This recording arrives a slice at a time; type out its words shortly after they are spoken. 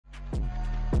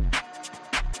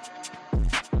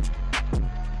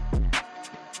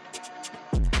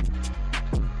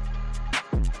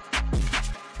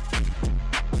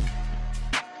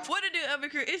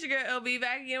it's your girl LB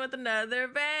back again with another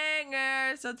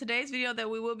banger. So today's video that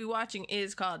we will be watching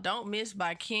is called Don't Miss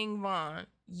by King Von.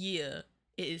 Yeah,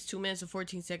 it is 2 minutes and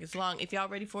 14 seconds long. If y'all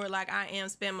ready for it like I am,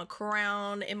 spam a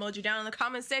crown emoji down in the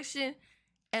comment section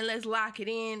and let's lock it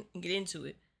in and get into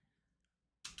it.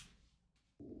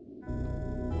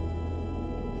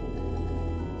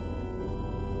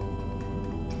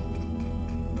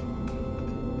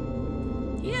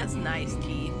 He has nice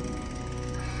teeth.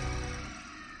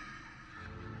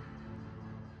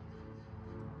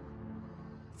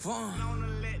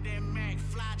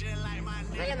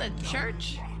 They in the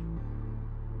church?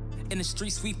 In the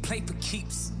streets, we play for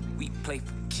keeps. We play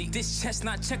for keeps. This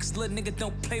chestnut checkers, little nigga,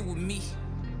 don't play with me.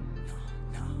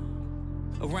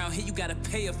 No. Around here, you gotta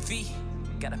pay a fee.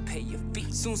 Gotta pay your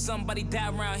fee. Soon somebody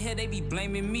die around here, they be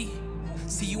blaming me.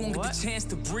 See, you won't get the chance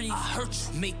to breathe. I hurt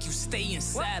you, make you stay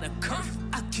inside a curve.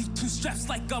 I keep 2 straps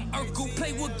like I'm Urkel.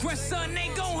 Play with grandson,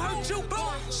 ain't gon' hurt you. Boom,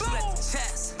 boom.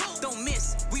 Chest, don't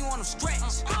miss, we want him stretch.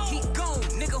 He gone,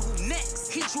 nigga, who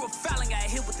next? He drew a foul and got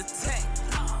hit with the tech.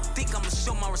 Think I'ma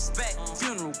show my respect.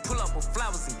 Funeral, pull up with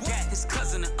flowers and gat. His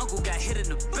cousin and uncle got hit in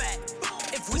the back.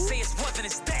 If we say it's more than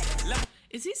it's that.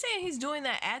 Is he saying he's doing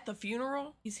that at the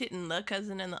funeral? He's hitting the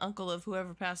cousin and the uncle of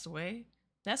whoever passed away?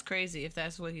 That's crazy if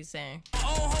that's what he's saying.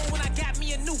 Oh, when I got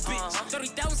me a new bitch.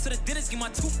 30,000 to the dentist, get my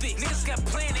toothpick. Niggas got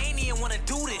planned, they ain't even wanna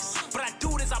do this. But I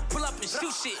do this, I pull up and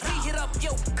shoot shit. He hit up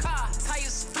your car,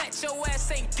 tires flat, your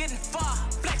ass ain't getting far.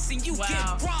 Flexing, you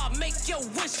get robbed, make your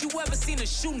wish you ever seen a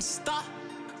shooting star.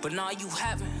 But nah, you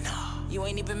haven't. You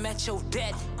ain't even met your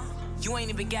daddy. You ain't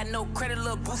even got no credit,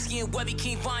 little Booski and Webby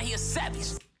King Von, he a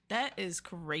savage. That is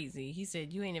crazy. He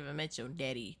said you ain't even met your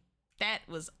daddy. That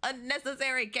was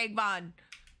unnecessary, King Von.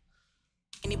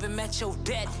 Ain't even met your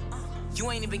daddy.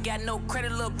 You ain't even got no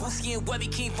credit, little Booski and Webby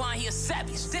King Von, he a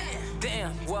savage.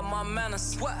 Damn, what my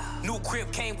manners? New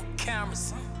crib came with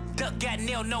cameras. Duck got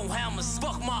nailed, no hammers.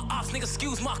 Fuck my ops, nigga,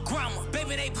 excuse my grammar.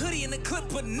 Baby, they hoodie in the clip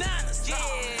bananas. Yeah,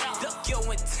 duck your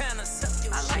antennas.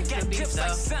 I like the beef though.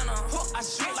 Like Santa. I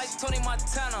shoot like Tony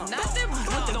Montana. Not them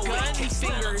with the gun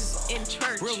fingers in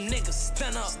church. Real niggas,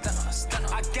 stand up.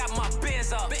 I got my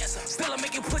bands up. Still I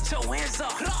make you put your hands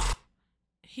up.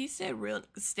 He said real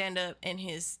stand up, and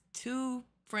his 2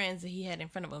 friends that he had in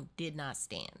front of him did not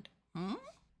stand.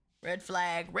 Red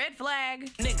flag, red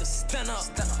flag. Niggas, stand up.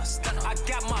 I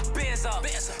got my bands up.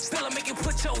 Still I make you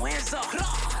put your hands up.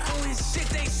 On his shit,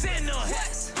 they send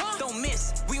us. Don't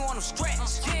miss, we want him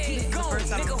stretch. He gone,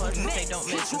 nigga, who next?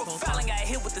 He drew a foul and got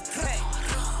hit with the tech.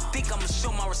 Think I'ma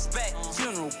show my respect.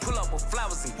 Funeral, pull up with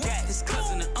flowers and gat. His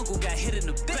cousin and uncle got hit in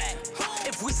the back.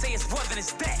 If we say it's more than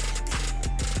it's that.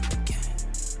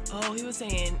 Oh, he was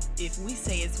saying, if we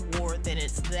say it's war, then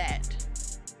it's that.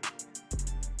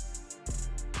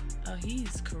 Oh,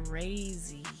 he's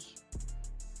crazy.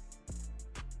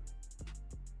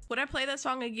 Would I play that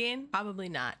song again? Probably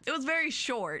not. It was very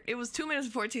short. It was 2 minutes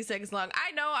and 14 seconds long.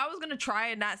 I know I was gonna try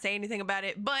and not say anything about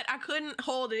it, but I couldn't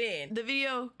hold it in. The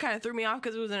video kind of threw me off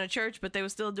because it was in a church, but they were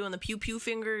still doing the pew pew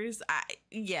fingers.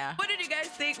 Yeah. What did you guys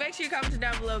think? Make sure you comment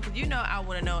down below because you know I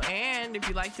want to know. And if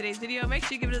you like today's video, make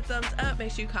sure you give it a thumbs up.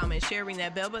 Make sure you comment, share, ring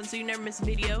that bell button so you never miss a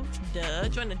video.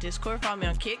 Join the Discord. Follow me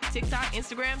on Kick, TikTok,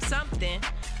 Instagram, something.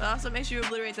 But also make sure you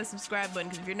obliterate that subscribe button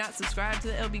because if you're not subscribed to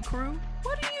the LB crew,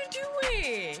 what are you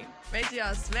doing? Make sure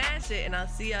y'all smash it and I'll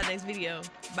see y'all next video.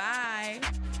 Bye.